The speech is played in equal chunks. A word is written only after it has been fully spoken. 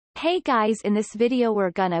Hey guys, in this video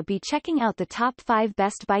we're gonna be checking out the top 5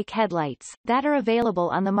 best bike headlights that are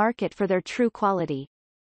available on the market for their true quality.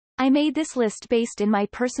 I made this list based in my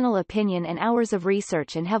personal opinion and hours of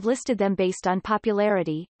research and have listed them based on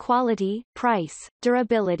popularity, quality, price,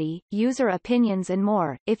 durability, user opinions and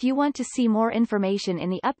more. If you want to see more information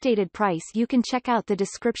in the updated price you can check out the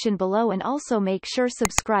description below and also make sure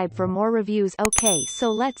subscribe for more reviews. Okay,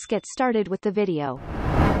 so let's get started with the video.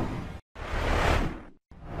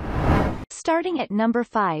 Starting at number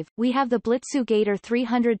 5, we have the Blitzu Gator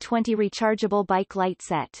 320 Rechargeable Bike Light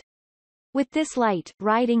Set. With this light,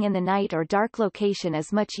 riding in the night or dark location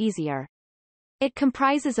is much easier. It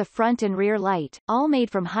comprises a front and rear light, all made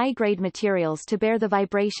from high-grade materials to bear the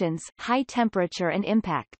vibrations, high temperature and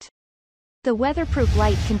impact. The weatherproof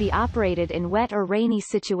light can be operated in wet or rainy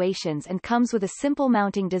situations and comes with a simple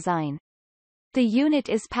mounting design. The unit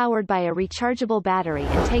is powered by a rechargeable battery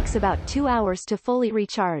and takes about 2 hours to fully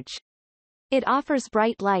recharge. It offers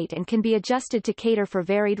bright light and can be adjusted to cater for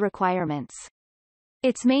varied requirements.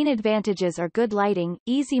 Its main advantages are good lighting,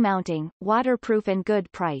 easy mounting, waterproof and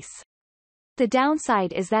good price. The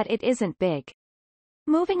downside is that it isn't big.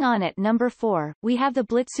 Moving on at number 4, we have the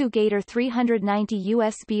Blitzu Gator 390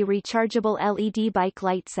 USB Rechargeable LED Bike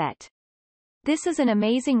Light Set. This is an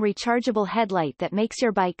amazing rechargeable headlight that makes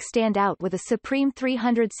your bike stand out with a supreme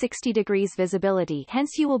 360 degrees visibility,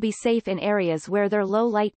 hence you will be safe in areas where there are low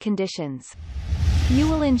light conditions. You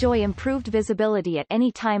will enjoy improved visibility at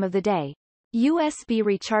any time of the day. USB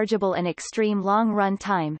rechargeable and extreme long run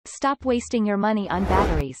time. Stop wasting your money on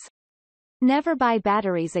batteries. Never buy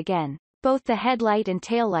batteries again. Both the headlight and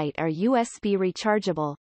taillight are USB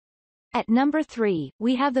rechargeable. At number 3,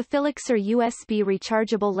 we have the Fillixar USB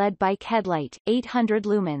Rechargeable LED Bike Headlight, 800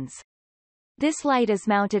 lumens. This light is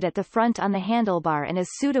mounted at the front on the handlebar and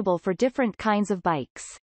is suitable for different kinds of bikes.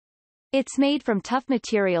 It's made from tough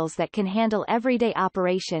materials that can handle everyday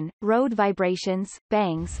operation, road vibrations,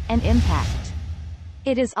 bangs, and impact.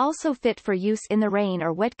 It is also fit for use in the rain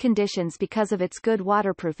or wet conditions because of its good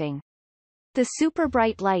waterproofing. The super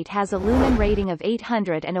bright light has a lumen rating of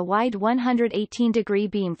 800 and a wide 118-degree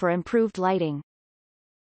beam for improved lighting.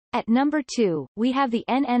 At number 2, we have the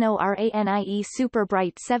N.ORANIE Super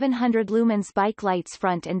Bright 700 lumens Bike Lights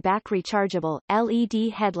Front and Back Rechargeable,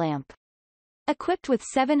 LED Headlamp. Equipped with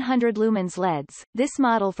 700 lumens LEDs, this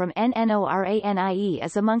model from N.ORANIE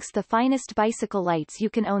is amongst the finest bicycle lights you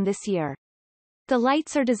can own this year. The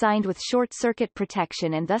lights are designed with short-circuit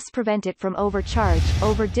protection and thus prevent it from overcharge,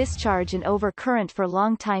 over-discharge and over-current for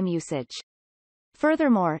long-time usage.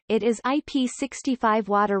 Furthermore, it is IP65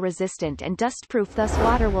 water-resistant and dust-proof, thus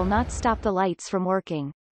water will not stop the lights from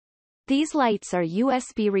working. These lights are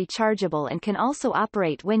USB rechargeable and can also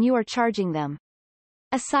operate when you are charging them.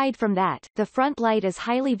 Aside from that, the front light is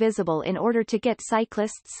highly visible in order to get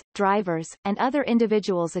cyclists, drivers, and other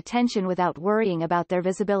individuals' attention without worrying about their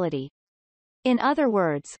visibility. In other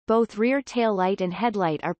words, both rear tail light and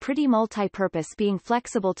headlight are pretty multi-purpose, being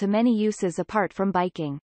flexible to many uses apart from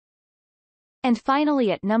biking. And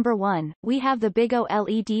finally at number 1, we have the BIGO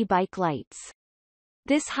LED Bike Lights.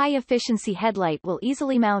 This high-efficiency headlight will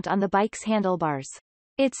easily mount on the bike's handlebars.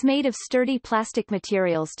 It's made of sturdy plastic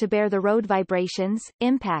materials to bear the road vibrations,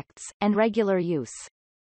 impacts, and regular use.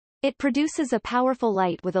 It produces a powerful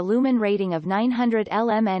light with a lumen rating of 900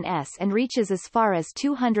 lumens and reaches as far as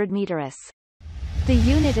 200 meters. The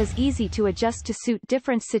unit is easy to adjust to suit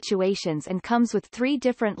different situations and comes with 3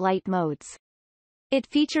 different light modes. It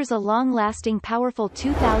features a long-lasting powerful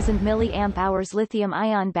 2000 mAh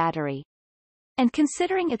lithium-ion battery. And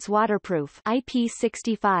considering its waterproof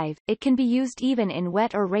IP65, it can be used even in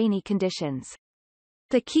wet or rainy conditions.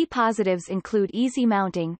 The key positives include easy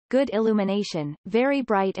mounting, good illumination, very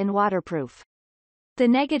bright and waterproof. The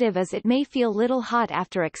negative is it may feel little hot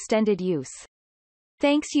after extended use.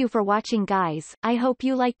 Thanks you for watching guys, I hope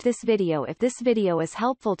you liked this video. If this video is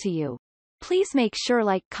helpful to you, please make sure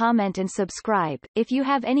like, comment and subscribe. If you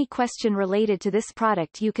have any question related to this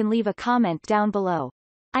product you can leave a comment down below.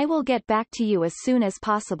 I will get back to you as soon as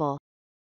possible.